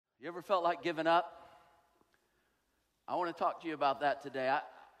You ever felt like giving up? I want to talk to you about that today.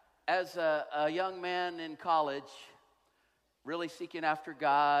 As a young man in college, really seeking after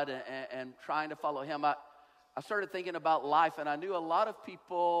God and trying to follow Him, I started thinking about life, and I knew a lot of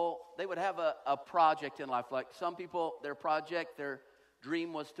people, they would have a project in life. Like some people, their project, their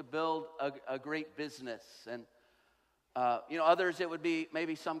dream was to build a great business. And, others, it would be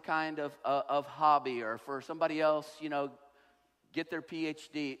maybe some kind of hobby, or for somebody else, get their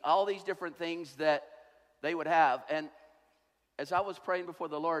PhD. All these different things that they would have. And as I was praying before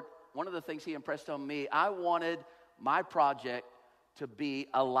the Lord, one of the things He impressed on me, I wanted my project to be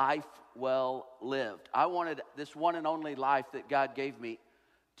a life well lived. I wanted this one and only life that God gave me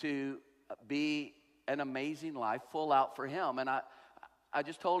to be an amazing life, full out for Him. And I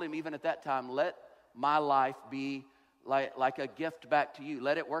just told Him, even at that time, let my life be like a gift back to You.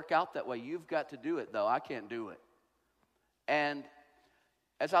 Let it work out that way. You've got to do it, though. I can't do it. And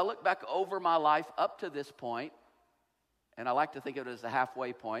as I look back over my life up to this point, and I like to think of it as the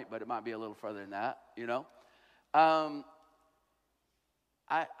halfway point, but it might be a little further than that,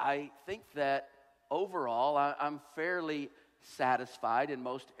 I think that overall I'm fairly satisfied in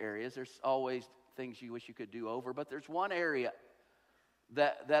most areas. There's always things you wish you could do over, but there's one area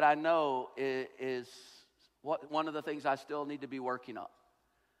that I know is one of the things I still need to be working on,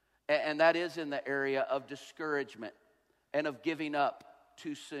 and that is in the area of discouragement and of giving up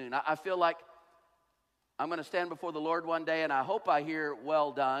too soon. I feel like I'm going to stand before the Lord one day, and I hope I hear,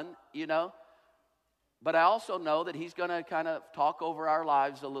 well done, But I also know that He's going to kind of talk over our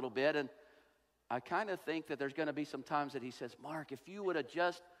lives a little bit, and I kind of think that there's going to be some times that He says, Mark, if you would have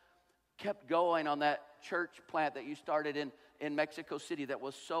just kept going on that church plant that you started in Mexico City that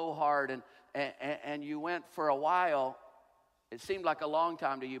was so hard, and you went for a while, it seemed like a long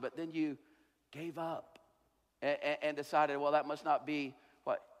time to you, but then you gave up. And decided, well, that must not be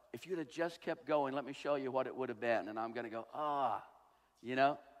what. If you'd have just kept going, let me show you what it would have been. And I'm going to go, I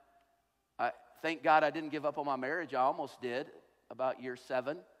thank God I didn't give up on my marriage. I almost did about year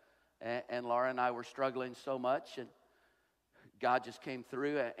 7. And Laura and I were struggling so much. And God just came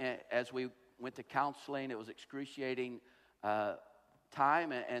through. And as we went to counseling, it was excruciating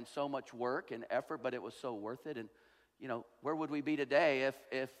time and so much work and effort, but it was so worth it. And, where would we be today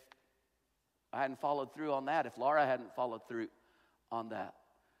if I hadn't followed through on that, if Laura hadn't followed through on that?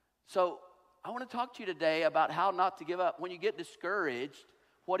 So I want to talk to you today about how not to give up. When you get discouraged,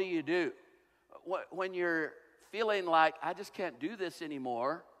 what do you do? When you're feeling like, I just can't do this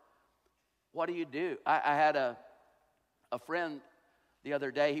anymore, what do you do? I had a friend the other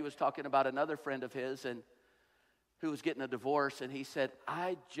day. He was talking about another friend of his and who was getting a divorce, and he said,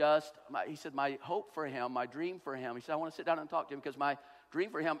 my hope for him, my dream for him, he said, I want to sit down and talk to him because my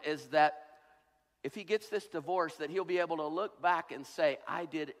dream for him is that if he gets this divorce, that he'll be able to look back and say, I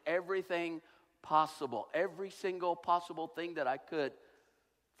did everything possible, every single possible thing that I could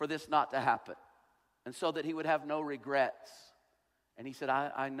for this not to happen. And so that he would have no regrets. And he said,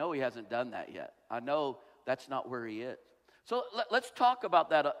 I know he hasn't done that yet. I know that's not where he is. So let's talk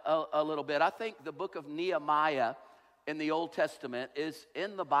about that a little bit. I think the book of Nehemiah in the Old Testament is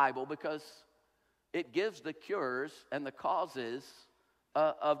in the Bible because it gives the cures and the causes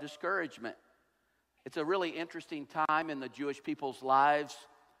of discouragement. It's a really interesting time in the Jewish people's lives.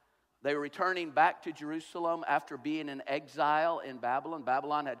 They were returning back to Jerusalem after being in exile in Babylon.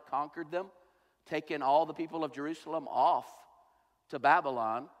 Babylon had conquered them, taken all the people of Jerusalem off to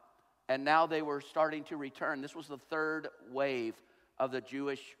Babylon, and now they were starting to return. This was the third wave of the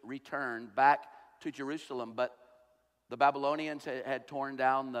Jewish return back to Jerusalem, but the Babylonians had torn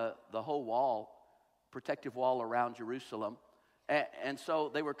down the whole wall, protective wall around Jerusalem, and so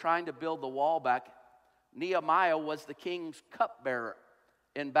they were trying to build the wall back. Nehemiah was the king's cupbearer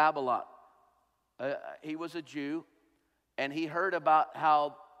in Babylon. He was a Jew, and he heard about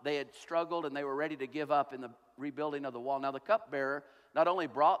how they had struggled and they were ready to give up in the rebuilding of the wall. Now, the cupbearer not only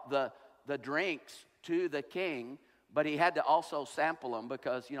brought the drinks to the king, but he had to also sample them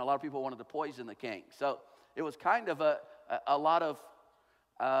because, a lot of people wanted to poison the king. So it was kind of a lot of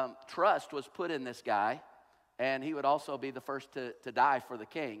trust was put in this guy, and he would also be the first to die for the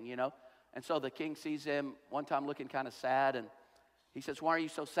king, And so the king sees him one time looking kind of sad, and he says, why are you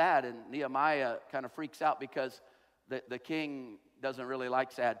so sad? And Nehemiah kind of freaks out because the king doesn't really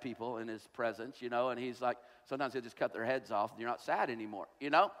like sad people in his presence, and he's like, sometimes he'll just cut their heads off, and you're not sad anymore,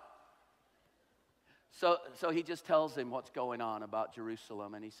 So he just tells him what's going on about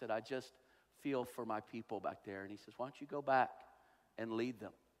Jerusalem, and he said, I just feel for my people back there. And he says, why don't you go back and lead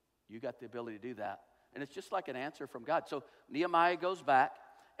them? You got the ability to do that. And it's just like an answer from God. So Nehemiah goes back,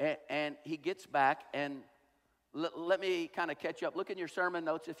 and he gets back, and Let me kind of catch you up. Look in your sermon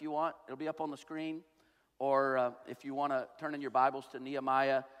notes if you want. It'll be up on the screen. Or if you want to turn in your Bibles to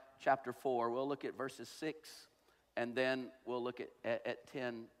Nehemiah chapter 4. We'll look at verses 6, and then we'll look at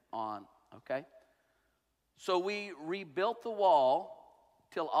 10 on, okay? So we rebuilt the wall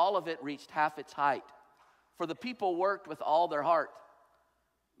till all of it reached half its height, for the people worked with all their heart.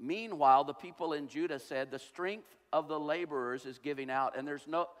 Meanwhile, the people in Judah said, the strength of the laborers is giving out, and there's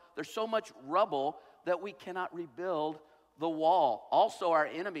so much rubble that we cannot rebuild the wall. Also, our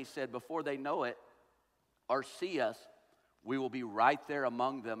enemies said, before they know it or see us, we will be right there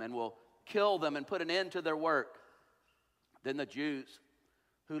among them and will kill them and put an end to their work. Then the Jews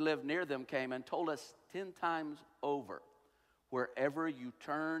who lived near them came and told us 10 times over, wherever you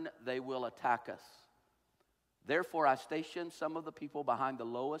turn, they will attack us. Therefore, I stationed some of the people behind the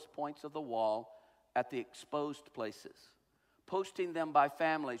lowest points of the wall at the exposed places, posting them by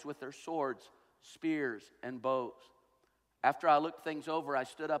families with their swords, spears, and bows. After I looked things over, I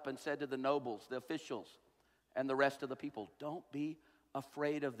stood up and said to the nobles, the officials, and the rest of the people, don't be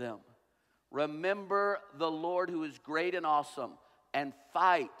afraid of them. Remember the Lord who is great and awesome, and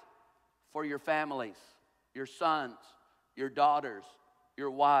fight for your families, your sons, your daughters,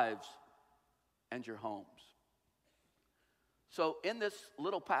 your wives, and your homes. So in this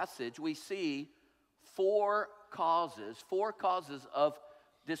little passage, we see four causes of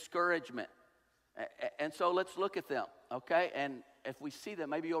discouragement. And so let's look at them, okay? And if we see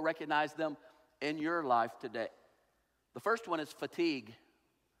them, maybe you'll recognize them in your life today. The first one is fatigue.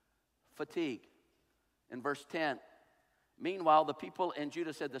 Fatigue. In verse 10, meanwhile, the people in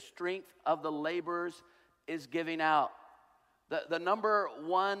Judah said, the strength of the laborers is giving out. The number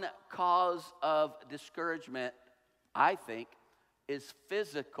one cause of discouragement, I think, is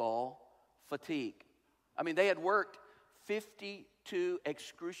physical fatigue. I mean, they had worked 52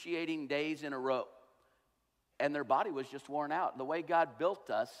 excruciating days in a row, and their body was just worn out. The way God built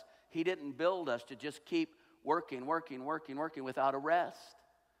us, He didn't build us to just keep working without a rest.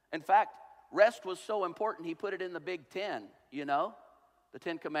 In fact, rest was so important, He put it in the Big Ten, you know, the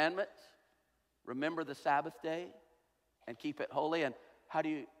 10 Commandments. Remember the Sabbath day and keep it holy. And how do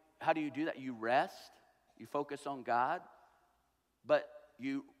you do that? You rest, you focus on God, but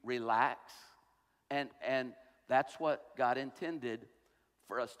you relax, and that's what God intended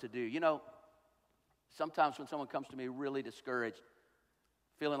for us to do. You know, sometimes when someone comes to me really discouraged,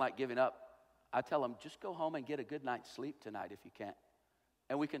 feeling like giving up, I tell them, just go home and get a good night's sleep tonight if you can.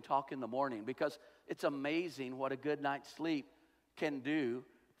 And we can talk in the morning, because it's amazing what a good night's sleep can do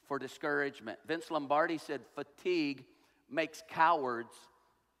for discouragement. Vince Lombardi said, fatigue makes cowards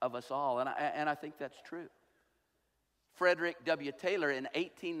of us all. And I think that's true. Frederick W. Taylor in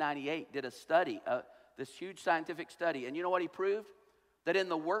 1898 did a study, this huge scientific study. And you know what he proved? That in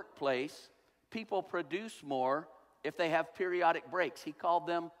the workplace, people produce more if they have periodic breaks. He called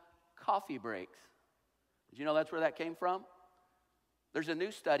them coffee breaks. Did you know that's where that came from? There's a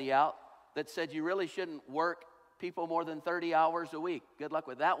new study out that said you really shouldn't work people more than 30 hours a week. Good luck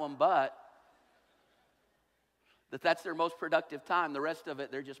with that one, but that's their most productive time. The rest of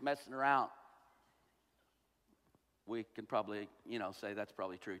it, they're just messing around. We can probably, say that's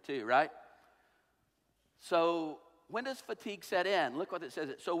probably true too, right? So when does fatigue set in? Look what it says.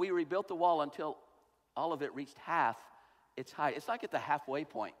 So we rebuilt the wall until all of it reached half its height. It's like at the halfway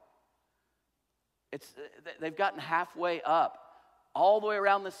point. They've gotten halfway up. All the way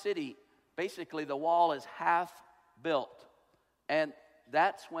around the city, basically the wall is half built. And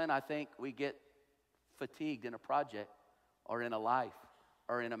that's when I think we get fatigued in a project or in a life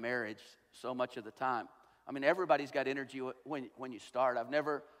or in a marriage so much of the time. I mean, everybody's got energy when you start. I've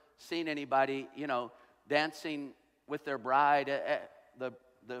never seen anybody, dancing with their bride at the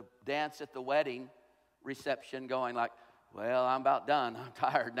dance at the wedding reception going like, well, I'm about done. I'm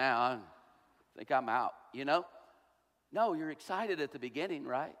tired now. I think I'm out, No, you're excited at the beginning,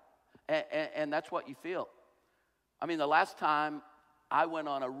 right? And that's what you feel. I mean, the last time I went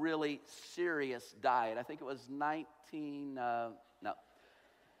on a really serious diet, I think it was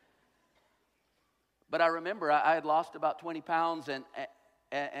But I remember I had lost about 20 pounds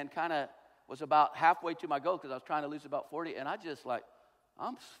and kind of was about halfway to my goal because I was trying to lose about 40. And I just like,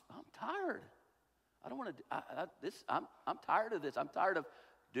 I'm tired. I don't want to. I'm tired of this. I'm tired of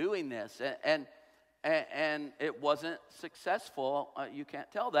doing this. And it wasn't successful. You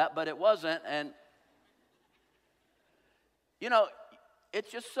can't tell that, but it wasn't. And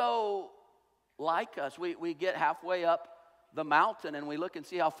it's just so like us. We get halfway up the mountain and we look and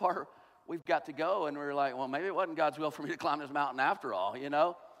see how far we've got to go, and we're like, well, maybe it wasn't God's will for me to climb this mountain after all,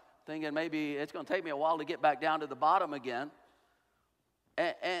 thinking maybe it's going to take me a while to get back down to the bottom again.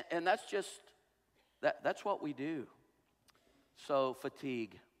 And that's just That's what we do. So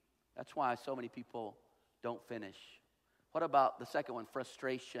fatigue. That's why so many people don't finish. What about the second one?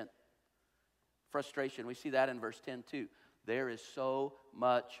 Frustration. Frustration. We see that in verse 10 too. There is so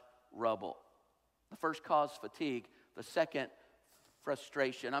much rubble. The first cause, fatigue. The second,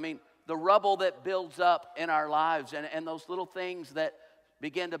 frustration. I mean, the rubble that builds up in our lives and those little things that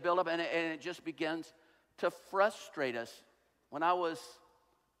begin to build up and it just begins to frustrate us. When I was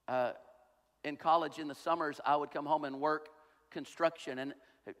in college in the summers, I would come home and work construction. And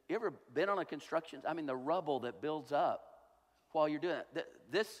have you ever been on a construction? I mean, the rubble that builds up while you're doing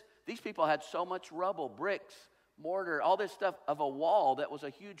it. These people had so much rubble, bricks, mortar, all this stuff of a wall that was a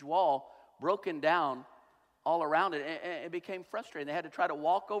huge wall broken down all around it. And it became frustrating. They had to try to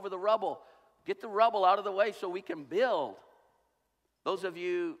walk over the rubble, get the rubble out of the way so we can build. Those of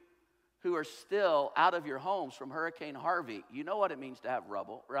you who are still out of your homes from Hurricane Harvey, you know what it means to have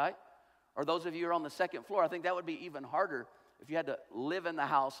rubble, right? Or those of you who are on the second floor, I think that would be even harder if you had to live in the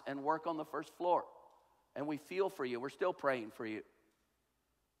house and work on the first floor. And we feel for you. We're still praying for you.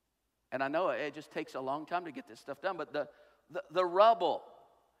 And I know it just takes a long time to get this stuff done, but the rubble,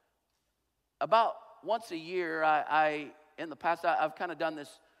 about once a year, in the past, I've kind of done this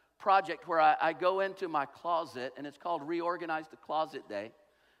project where I go into my closet, and it's called Reorganize the Closet Day.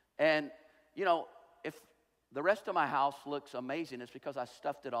 And, you know, if the rest of my house looks amazing, it's because I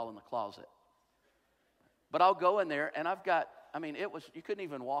stuffed it all in the closet. But I'll go in there, and I've got, you couldn't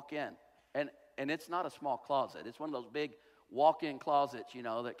even walk in. And it's not a small closet. It's one of those big walk-in closets, you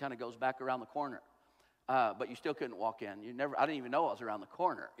know, that kind of goes back around the corner. But you still couldn't walk in. I didn't even know I was around the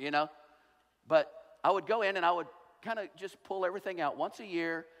corner, you know. But I would go in and I would kind of just pull everything out once a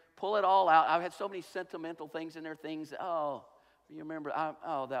year, pull it all out. I had so many sentimental things in there, things that, you remember, I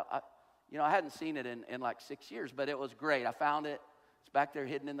hadn't seen it in like 6 years, but it was great. I found it. It's back there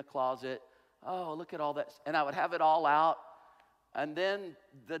hidden in the closet. Oh, look at all that. And I would have it all out. And then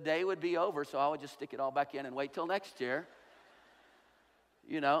the day would be over, so I would just stick it all back in and wait till next year.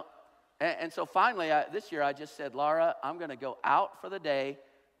 You know. And so finally, this year I just said, Laura, I'm going to go out for the day.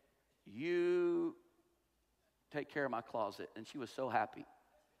 You take care of my closet. And she was so happy.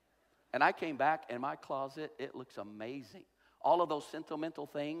 And I came back, and my closet, it looks amazing. All of those sentimental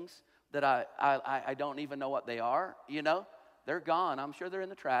things that I don't even know what they are, you know, they're gone. I'm sure they're in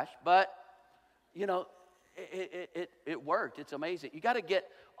the trash. But, you know, it worked. It's amazing. You got to get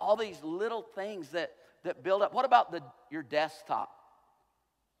all these little things that build up. What about your desktop?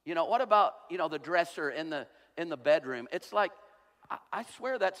 You know, what about, you know, the dresser in the bedroom? It's like, I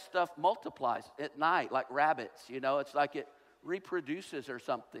swear that stuff multiplies at night like rabbits, you know. It's like it reproduces or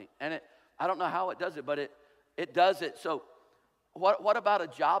something. And I don't know how it does it, but it does it. So what about a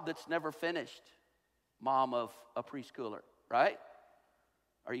job that's never finished? Mom of a preschooler, right?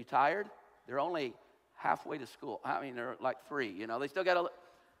 Are you tired? They're only halfway to school. I mean, they're like 3, you know. They still got to,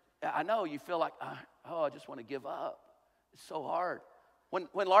 I know you feel like, I just want to give up. It's so hard. When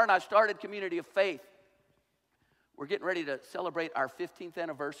Laura and I started Community of Faith, we're getting ready to celebrate our 15th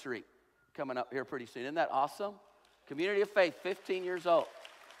anniversary coming up here pretty soon. Isn't that awesome? Community of Faith, 15 years old.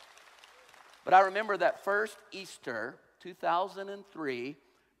 But I remember that first Easter, 2003,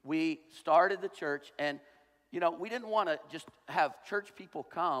 we started the church, and, you know, we didn't want to just have church people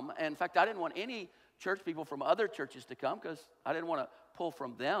come. And in fact, I didn't want any church people from other churches to come because I didn't want to pull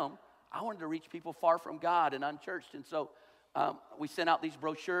from them. I wanted to reach people far from God and unchurched. And so we sent out these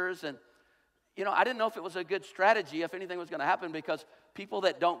brochures, and, you know, I didn't know if it was a good strategy, if anything was going to happen, because people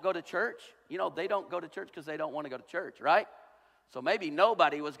that don't go to church, you know, they don't go to church because they don't want to go to church, right? So maybe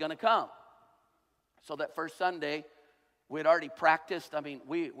nobody was going to come. So that first Sunday, we'd already practiced. I mean,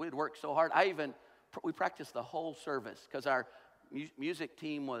 we'd worked so hard. We practiced the whole service because our music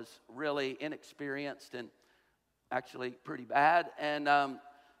team was really inexperienced and actually pretty bad. And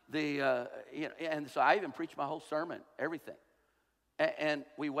and so I even preached my whole sermon, everything. And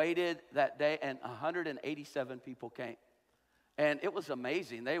we waited that day, and 187 people came. And it was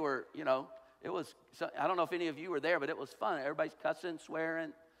amazing. They were, you know, I don't know if any of you were there, but it was fun. Everybody's cussing,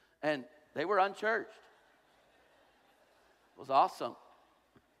 swearing, and they were unchurched. It was awesome.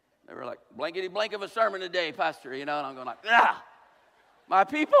 They were like, blankety blank of a sermon today, Pastor, you know, and I'm going like, my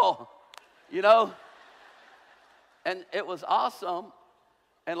people, you know. And it was awesome.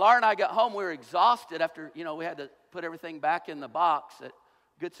 And Laura and I got home. We were exhausted after, you know, we had to put everything back in the box at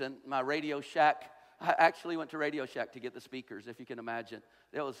Goodson, my Radio Shack. I actually went to Radio Shack to get the speakers, if you can imagine.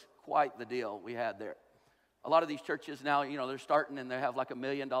 It was quite the deal we had there. A lot of these churches now, you know, they're starting and they have like $1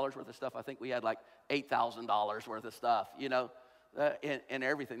 million worth of stuff. I think we had like $8,000 worth of stuff, you know, and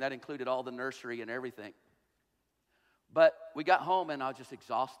everything. That included all the nursery and everything. But we got home and I was just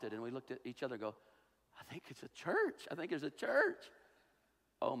exhausted, and we looked at each other and go, I think it's a church. I think there's a church.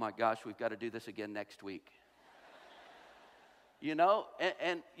 Oh my gosh, we've got to do this again next week. You know,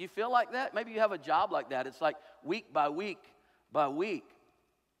 and you feel like that? Maybe you have a job like that. It's like week by week by week.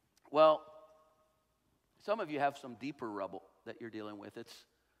 Well, some of you have some deeper rubble that you're dealing with. It's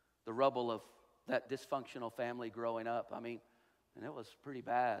the rubble of that dysfunctional family growing up. I mean, and it was pretty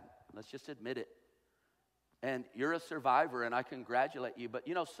bad. Let's just admit it. And you're a survivor, and I congratulate you. But,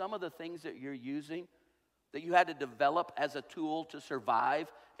 you know, some of the things that you're using that you had to develop as a tool to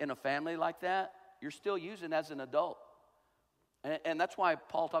survive in a family like that, you're still using as an adult. And that's why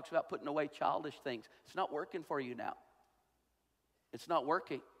Paul talks about putting away childish things. It's not working for you now. It's not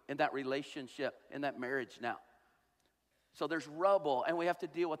working in that relationship, in that marriage now. So there's rubble, and we have to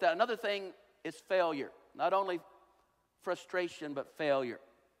deal with that. Another thing is failure. Not only frustration, but failure.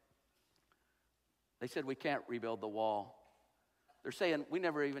 They said we can't rebuild the wall. They're saying we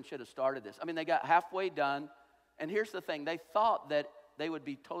never even should have started this. I mean, they got halfway done, and here's the thing. They thought that they would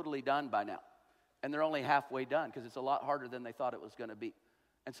be totally done by now. And they're only halfway done because it's a lot harder than they thought it was going to be.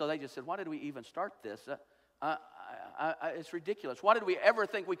 And so they just said, why did we even start this? It's ridiculous. Why did we ever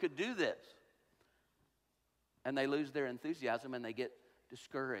think we could do this? And they lose their enthusiasm and they get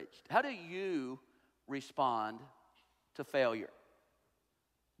discouraged. How do you respond to failure?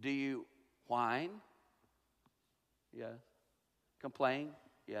 Do you whine? Yes. Complain?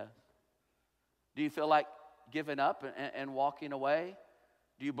 Yes. Do you feel like giving up and walking away?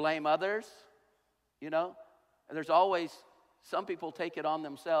 Do you blame others? You know, and there's always, some people take it on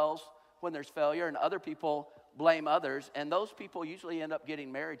themselves when there's failure, and other people blame others, and those people usually end up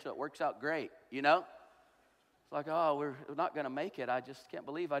getting married, so it works out great, you know? It's like, oh, we're not going to make it. I just can't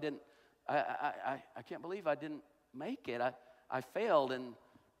believe I can't believe I didn't make it. I failed, and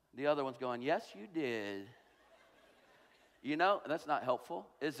the other one's going, yes, you did. You know, that's not helpful,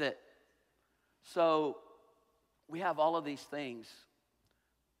 is it? So we have all of these things,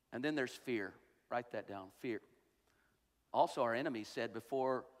 and then there's fear. Write that down, fear. Also, our enemies said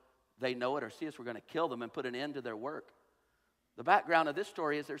before they know it or see us, we're going to kill them and put an end to their work. The background of this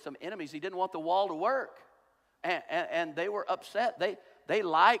story is there's some enemies. He didn't want the wall to work, and they were upset. They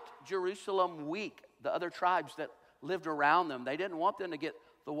liked Jerusalem weak, the other tribes that lived around them. They didn't want them to get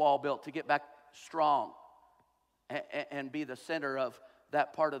the wall built, to get back strong and be the center of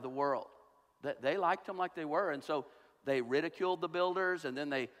that part of the world. They liked them like they were, and so they ridiculed the builders, and then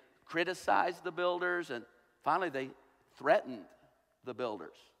they criticized the builders, and finally they threatened the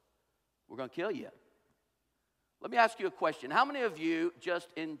builders. We're going to kill you. Let me ask you a question. How many of you just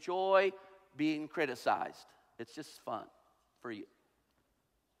enjoy being criticized? It's just fun for you.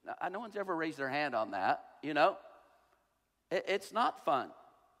 Now, no one's ever raised their hand on that, you know. It's not fun.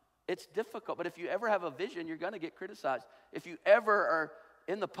 It's difficult, but if you ever have a vision, you're going to get criticized. If you ever are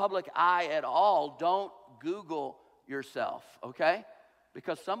in the public eye at all, don't Google yourself, okay?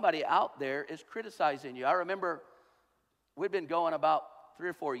 Because somebody out there is criticizing you. I remember we'd been going about 3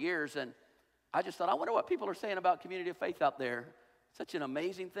 or 4 years, and I just thought, I wonder what people are saying about Community of Faith out there. Such an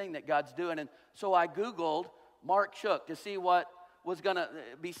amazing thing that God's doing. And so I Googled Mark Shook to see what was going to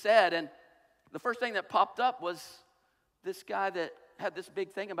be said. And the first thing that popped up was this guy that had this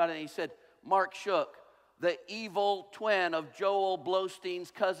big thing about it. And he said, Mark Shook, the evil twin of Joel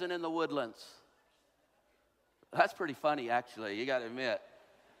Blostein's cousin in the Woodlands. That's pretty funny, actually, you got to admit.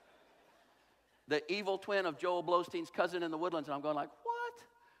 The evil twin of Joel Blostein's cousin in the Woodlands. And I'm going like, what?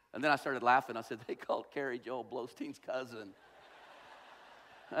 And then I started laughing. I said, they called Carrie Joel Blostein's cousin.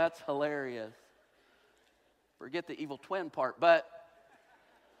 That's hilarious. Forget the evil twin part. But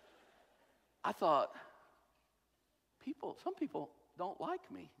I thought, some people don't like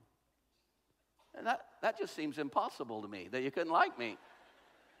me. And that just seems impossible to me, that you couldn't like me.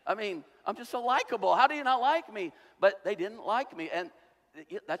 I mean, I'm just so likable. How do you not like me? But they didn't like me. And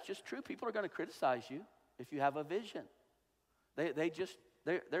that's just true. People are going to criticize you if you have a vision.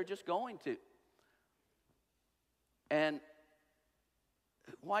 They're just going to. And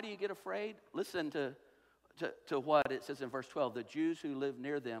why do you get afraid? Listen to what it says in verse 12. The Jews who lived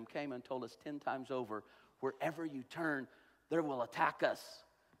near them came and told us 10 times over, wherever you turn, there will attack us.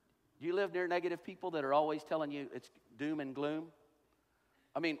 Do you live near negative people that are always telling you it's doom and gloom?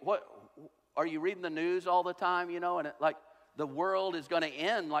 I mean, what are you reading the news all the time, you know, and like the world is going to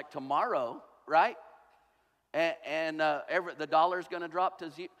end like tomorrow, right? And the dollar's going to drop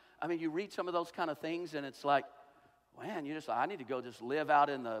to zero. I mean, you read some of those kind of things, and it's like, man, I need to go just live out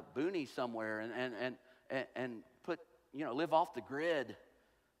in the boonies somewhere and put, you know, live off the grid.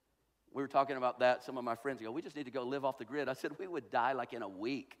 We were talking about that. Some of my friends go, we just need to go live off the grid. I said, we would die like in a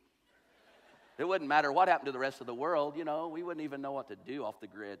week. It wouldn't matter what happened to the rest of the world, you know. We wouldn't even know what to do off the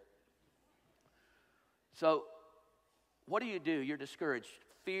grid. So what do? You're discouraged.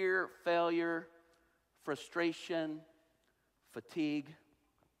 Fear, failure, frustration, fatigue.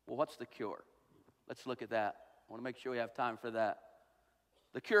 Well, what's the cure? Let's look at that. I want to make sure we have time for that.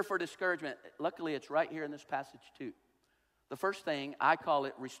 The cure for discouragement, luckily it's right here in this passage too. The first thing, I call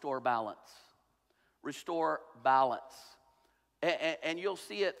it restore balance. Restore balance. And you'll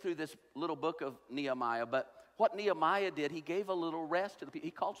see it through this little book of Nehemiah. But what Nehemiah did, he gave a little rest to the people.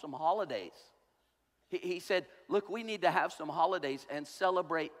 He called some holidays. He said, look, we need to have some holidays and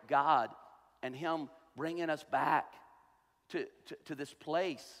celebrate God and Him bringing us back to this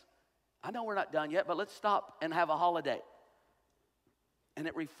place. I know we're not done yet, but let's stop and have a holiday. And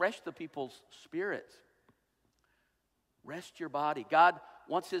it refreshed the people's spirits. Rest your body. God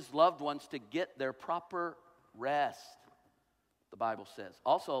wants His loved ones to get their proper rest, the Bible says.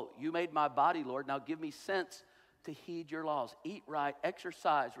 Also, you made my body, Lord. Now give me sense to heed your laws. Eat right,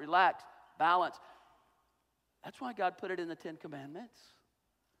 exercise, relax, balance. That's why God put it in the Ten Commandments.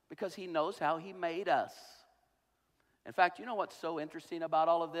 Because He knows how He made us. In fact, you know what's so interesting about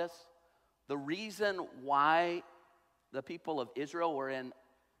all of this? The reason why the people of Israel were in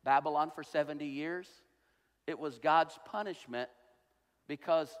Babylon for 70 years, it was God's punishment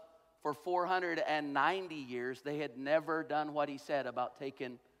because for 490 years they had never done what He said about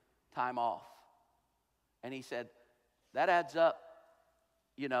taking time off. And He said, that adds up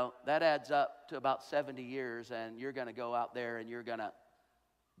to about 70 years, and you're going to go out there and you're going to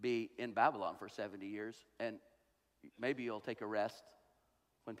be in Babylon for 70 years, and maybe you'll take a rest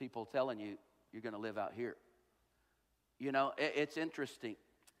when people are telling you you're going to live out here. You know, it's interesting.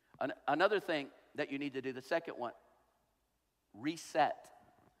 Another thing that you need to do, the second one, reset.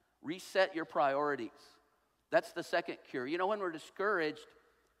 Reset your priorities. That's the second cure. You know, when we're discouraged,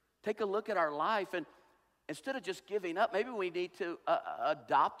 take a look at our life, and instead of just giving up, maybe we need to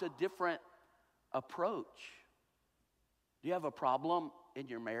adopt a different approach. Do you have a problem in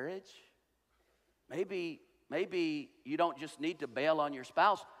your marriage? Maybe you don't just need to bail on your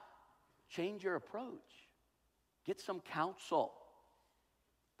spouse. Change your approach. Get some counsel.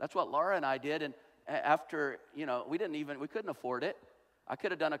 That's what Laura and I did, and after, we couldn't afford it. I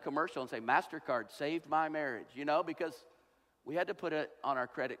could have done a commercial and say, MasterCard saved my marriage, because we had to put it on our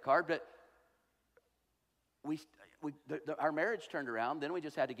credit card, but our marriage turned around. Then we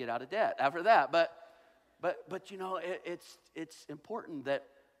just had to get out of debt after that. But it's important that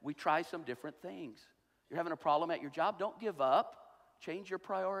we try some different things. You're having a problem at your job, don't give up. Change your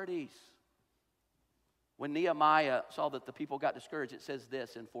priorities. When Nehemiah saw that the people got discouraged, it says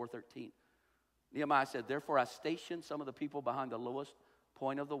this in 4:13. Nehemiah said, therefore I stationed some of the people behind the lowest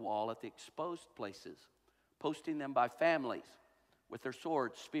point of the wall at the exposed places, posting them by families with their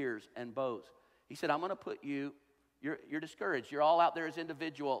swords, spears, and bows. He said, I'm going to put you're discouraged. You're all out there as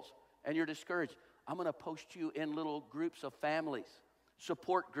individuals, and you're discouraged. I'm going to post you in little groups of families,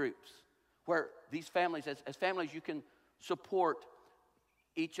 support groups, where these families, as families, you can support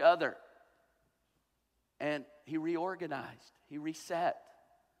each other. And he reorganized. He reset.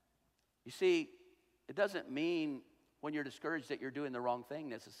 You see, it doesn't mean when you're discouraged that you're doing the wrong thing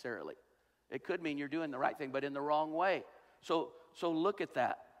necessarily. It could mean you're doing the right thing, but in the wrong way. So look at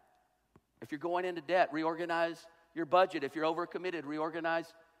that. If you're going into debt, reorganize your budget. If you're overcommitted,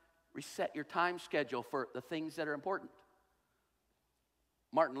 reset your time schedule for the things that are important.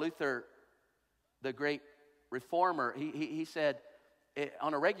 Martin Luther, the great reformer, he said,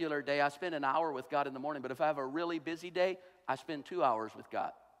 on a regular day, I spend an hour with God in the morning, but if I have a really busy day, I spend 2 hours with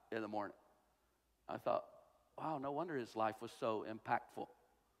God in the morning. I thought, wow, no wonder his life was so impactful.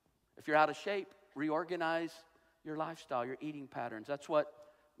 If you're out of shape, reorganize your lifestyle, your eating patterns. That's what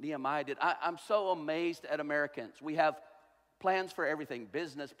Nehemiah did. I'm so amazed at Americans. We have plans for everything,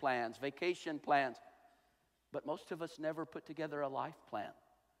 business plans, vacation plans, but most of us never put together a life plan.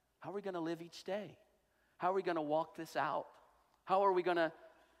 How are we going to live each day? How are we going to walk this out? How are we going to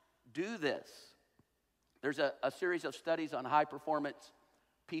do this? There's a series of studies on high-performance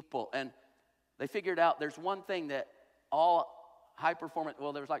people, and they figured out there's one thing that all high-performance,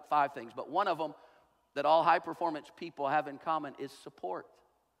 well, there's like 5 things, but one of them that all high-performance people have in common is support.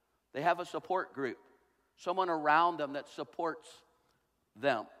 They have a support group, someone around them that supports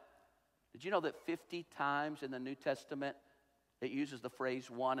them. Did you know that 50 times in the New Testament it uses the phrase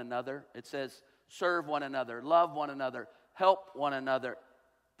one another? It says serve one another, love one another, help one another,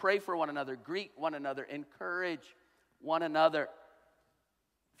 pray for one another, greet one another, encourage one another.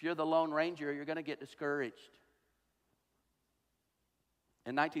 If you're the Lone Ranger, you're going to get discouraged.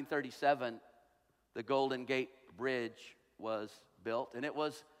 In 1937, the Golden Gate Bridge was built, and it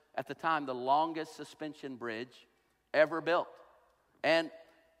was, at the time, the longest suspension bridge ever built. And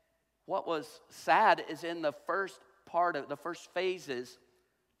what was sad is in the first part of the first phases,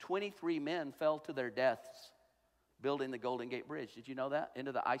 23 men fell to their deaths building the Golden Gate Bridge. Did you know that?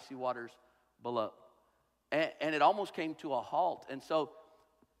 Into the icy waters below. And it almost came to a halt. And so,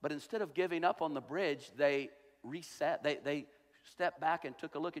 but instead of giving up on the bridge, they reset. They stepped back and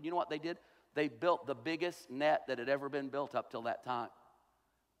took a look. And you know what they did? They built the biggest net that had ever been built up till that time.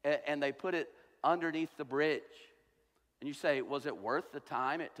 And they put it underneath the bridge. And you say, was it worth the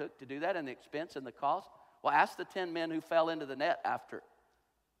time it took to do that and the expense and the cost? Well, ask the 10 men who fell into the net after,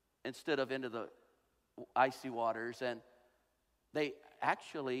 instead of into the icy waters. And they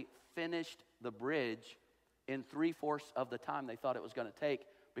actually finished the bridge in 3/4 of the time they thought it was going to take,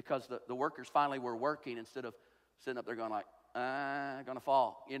 because the workers finally were working instead of sitting up there going like, going to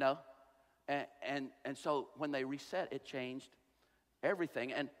fall, you know. And so when they reset, it changed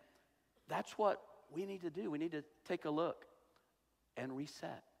everything. And that's what we need to do. We need to take a look and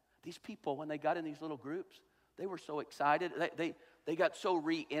reset. These people, when they got in these little groups, they were so excited. They got so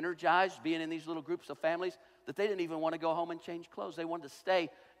re-energized being in these little groups of families that they didn't even want to go home and change clothes. They wanted to stay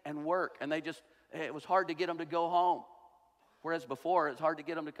and work. And it was hard to get them to go home. Whereas before, it's hard to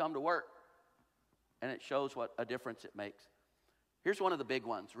get them to come to work. And it shows what a difference it makes. Here's one of the big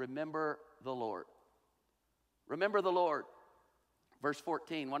ones. Remember the Lord. Remember the Lord. Verse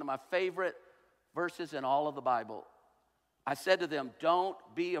 14, one of my favorite verses in all of the Bible. I said to them, don't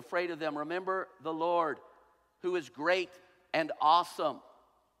be afraid of them. Remember the Lord, who is great and awesome.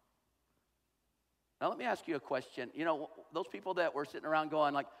 Now let me ask you a question. You know, those people that were sitting around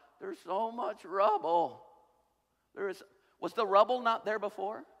going like, there's so much rubble. Was the rubble not there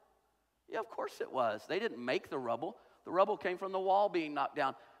before? Yeah, of course it was. They didn't make the rubble. The rubble came from the wall being knocked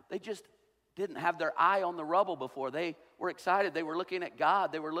down. They just didn't have their eye on the rubble before. They were excited. They were looking at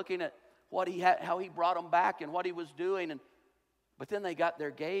God. They were looking at what He had, how He brought them back and what He was doing. But then they got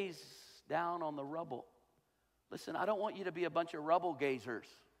their gaze down on the rubble. Listen, I don't want you to be a bunch of rubble gazers.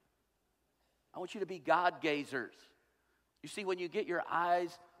 I want you to be God gazers. You see, when you get your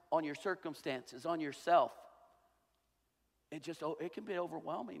eyes on your circumstances, on yourself, it can be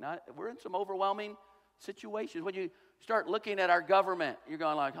overwhelming. We're in some overwhelming situations. When you start looking at our government, you're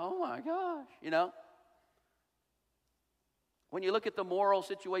going like, oh my gosh, you know. When you look at the moral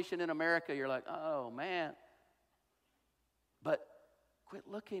situation in America, you're like, oh man. But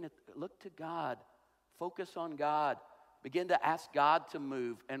look to God. Focus on God. Begin to ask God to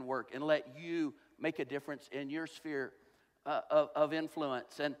move and work and let you make a difference in your sphere of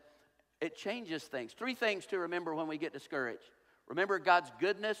influence. And it changes things. 3 things to remember when we get discouraged. Remember God's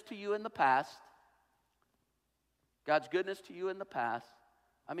goodness to you in the past. God's goodness to you in the past.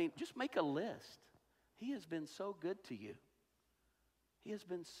 I mean, just make a list. He has been so good to you. He has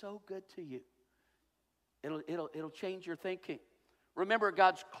been so good to you. It'll change your thinking. Remember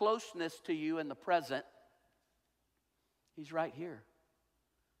God's closeness to you in the present. He's right here.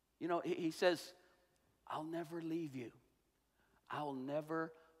 You know, He says, I'll never leave you. I'll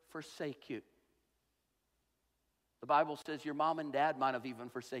never forsake you. The Bible says your mom and dad might have even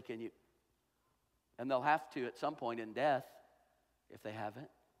forsaken you. And they'll have to at some point in death if they haven't.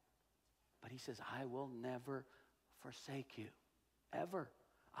 But He says, I will never forsake you. Ever.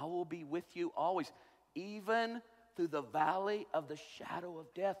 I will be with you always. Even through the valley of the shadow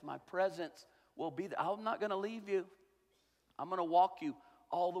of death, my presence will be there. I'm not going to leave you. I'm going to walk you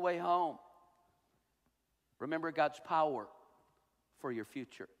all the way home. Remember God's power for your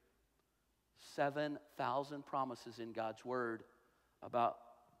future. 7,000 promises in God's word about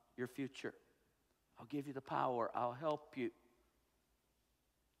your future. I'll give you the power. I'll help you.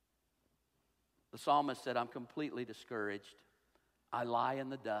 The psalmist said, I'm completely discouraged. I lie in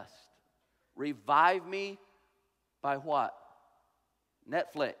the dust. Revive me by what?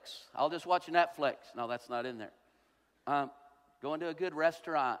 Netflix. I'll just watch Netflix. No, that's not in there. Going to a good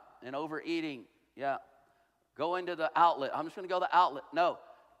restaurant and overeating. Yeah. Going to the outlet. I'm just going to go to the outlet. No.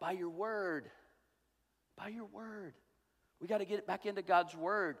 By your word. By your word. We got to get back into God's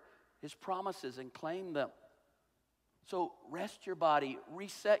word, His promises, and claim them. So rest your body.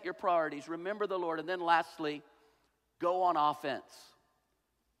 Reset your priorities. Remember the Lord. And then lastly, go on offense.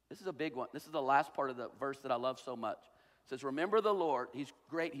 This is a big one. This is the last part of the verse that I love so much. It says, remember the Lord. He's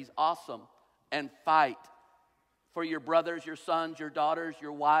great. He's awesome. And fight for your brothers, your sons, your daughters,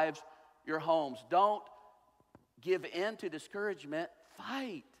 your wives, your homes. Don't give in to discouragement.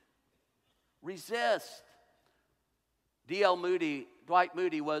 Fight. Resist. Dwight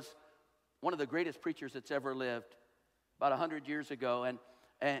Moody was one of the greatest preachers that's ever lived, about 100 years ago.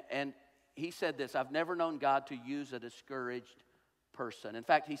 And he said this, I've never known God to use a discouraged person. In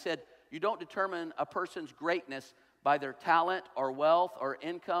fact, he said, you don't determine a person's greatness by their talent or wealth or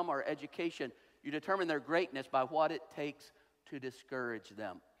income or education. You determine their greatness by what it takes to discourage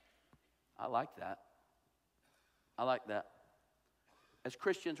them. I like that. I like that. As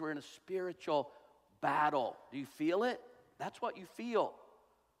Christians, we're in a spiritual battle. Do you feel it? That's what you feel.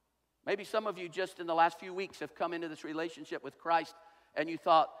 Maybe some of you just in the last few weeks have come into this relationship with Christ and you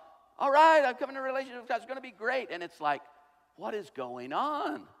thought, all right, I've come into a relationship with God. It's going to be great. And it's like, what is going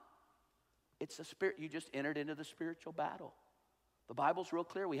on? It's the spirit. You just entered into the spiritual battle. The Bible's real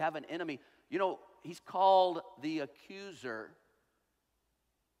clear. We have an enemy. You know, he's called the accuser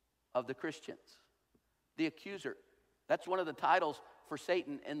of the Christians. The accuser. That's one of the titles for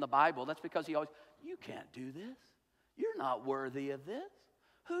Satan in the Bible. That's because he always, you can't do this. You're not worthy of this.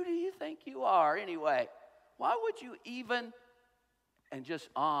 Who do you think you are anyway? Why would you even? And just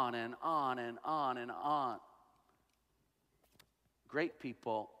on and on and on and on. Great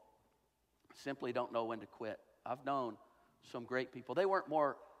people simply don't know when to quit. I've known some great people. They weren't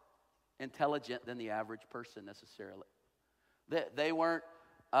more intelligent than the average person necessarily. They weren't,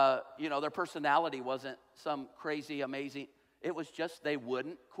 their personality wasn't some crazy, amazing. It was just they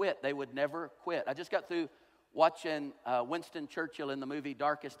wouldn't quit. They would never quit. I just got through watching Winston Churchill in the movie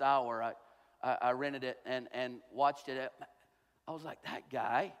Darkest Hour. I rented it and watched it. I was like, that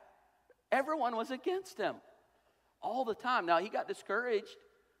guy, everyone was against him all the time. Now, he got discouraged,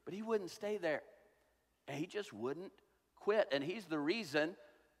 but he wouldn't stay there. And he just wouldn't quit. And he's the reason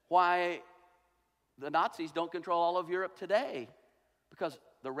why the Nazis don't control all of Europe today. Because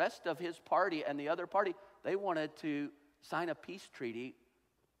the rest of his party and the other party, they wanted to sign a peace treaty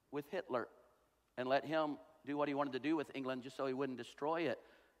with Hitler and let him do what he wanted to do with England just so he wouldn't destroy it,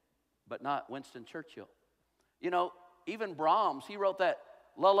 but not Winston Churchill. You know, even Brahms, he wrote that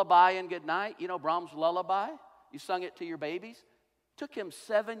Lullaby and Goodnight. You know Brahms' Lullaby? You sung it to your babies. Took him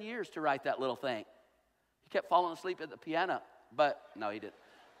 7 years to write that little thing. He kept falling asleep at the piano, but no, he didn't.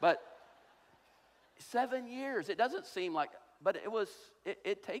 But 7 years, it doesn't seem like, but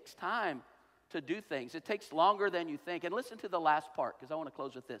it takes time to do things. It takes longer than you think. And listen to the last part, because I want to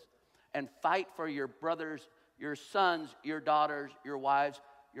close with this. And fight for your brothers, your sons, your daughters, your wives,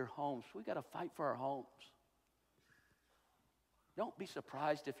 your homes. We got to fight for our homes. Don't be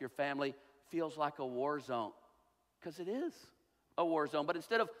surprised if your family feels like a war zone, because it is a war zone. But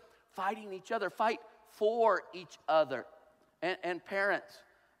instead of fighting each other, fight for each other. And parents,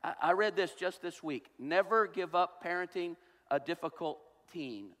 I read this just this week. Never give up parenting a difficult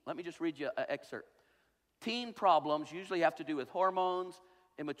teen. Let me just read you an excerpt. Teen problems usually have to do with hormones,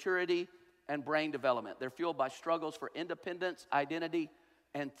 immaturity, and brain development. They're fueled by struggles for independence, identity,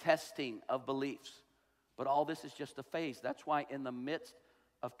 and testing of beliefs. But all this is just a phase. That's why in the midst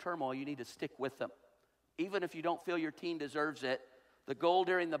of turmoil, you need to stick with them. Even if you don't feel your teen deserves it, the goal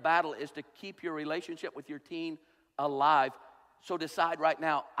during the battle is to keep your relationship with your teen alive. So decide right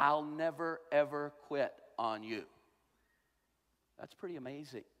now, I'll never, ever quit on you. That's pretty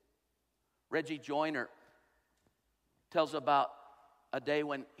amazing. Reggie Joiner tells about a day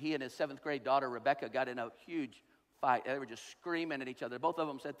when he and his 7th grade daughter, Rebecca, got in a huge fight. They were just screaming at each other. Both of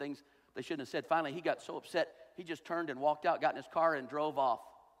them said things they shouldn't have said. Finally, he got so upset, he just turned and walked out, got in his car, and drove off.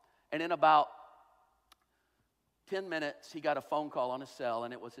 And in about 10 minutes, he got a phone call on his cell,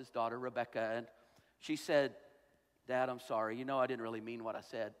 and it was his daughter, Rebecca. And she said, Dad, I'm sorry. You know I didn't really mean what I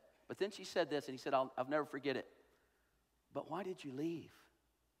said. But then she said this, and he said, I'll never forget it. But why did you leave?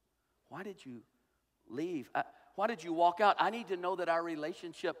 Why did you leave? Why did you walk out? I need to know that our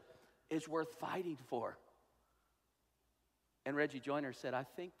relationship is worth fighting for. And Reggie Joiner said, I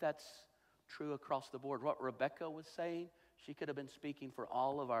think that's true across the board. What Rebecca was saying, she could have been speaking for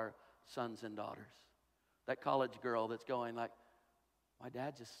all of our sons and daughters. That college girl that's going like, my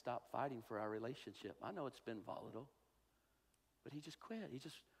dad just stopped fighting for our relationship. I know it's been volatile, but he just quit.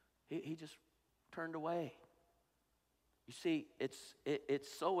 He just turned away. You see, it's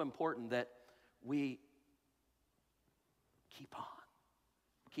so important that we keep on.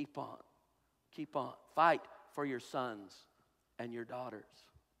 Fight for your sons and your daughters.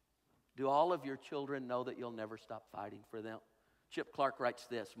 Do all of your children know that you'll never stop fighting for them? Chip Clark writes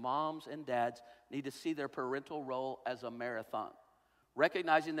this: moms and dads need to see their parental role as a marathon,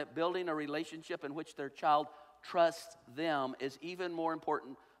 recognizing that building a relationship in which their child trusts them is even more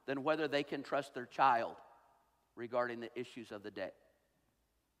important than whether they can trust their child regarding the issues of the day.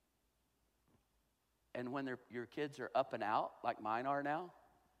 And when your kids are up and out, like mine are now,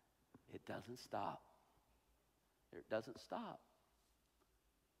 it doesn't stop. It doesn't stop.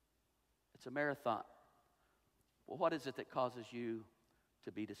 It's a marathon. Well, what is it that causes you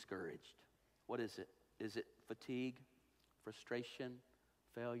to be discouraged? What is it? Is it fatigue, frustration,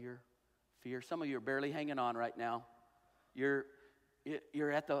 failure, fear. Some of you are barely hanging on right now. You're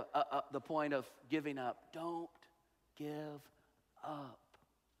at the point of giving up. Don't give up.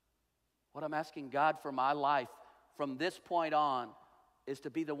 What I'm asking God for my life from this point on is to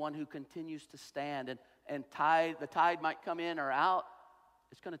be the one who continues to stand. And the tide might come in or out.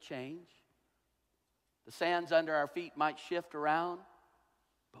 It's going to change. The sands under our feet might shift around.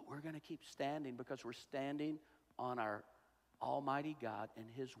 But we're going to keep standing because we're standing on our Almighty God and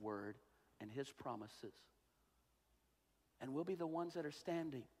His Word and His promises. And we'll be the ones that are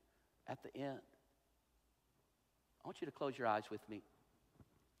standing at the end. I want you to close your eyes with me.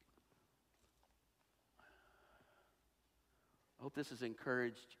 I hope this has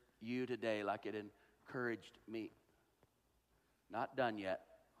encouraged you today like it encouraged me. Not done yet.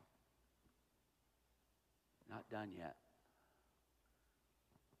 Not done yet.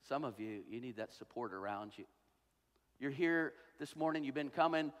 Some of you, you need that support around you. You're here this morning, you've been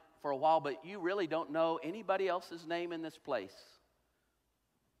coming for a while, but you really don't know anybody else's name in this place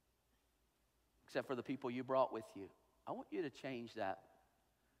except for the people you brought with you. I want you to change that.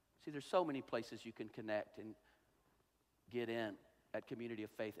 See, there's so many places you can connect and get in at Community of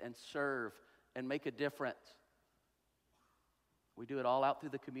Faith and serve and make a difference. We do it all out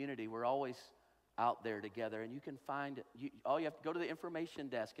through the community. We're always out there together, and you can find it. All you have to go to the information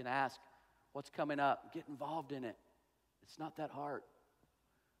desk and ask what's coming up. Get involved in it. It's not that hard.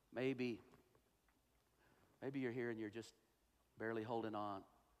 Maybe you're here and you're just barely holding on.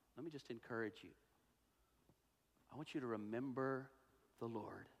 Let me just encourage you. I want you to remember the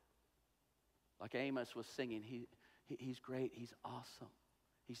Lord. Like Amos was singing, He's great, He's awesome.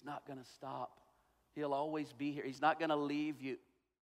 He's not going to stop. He'll always be here. He's not going to leave you.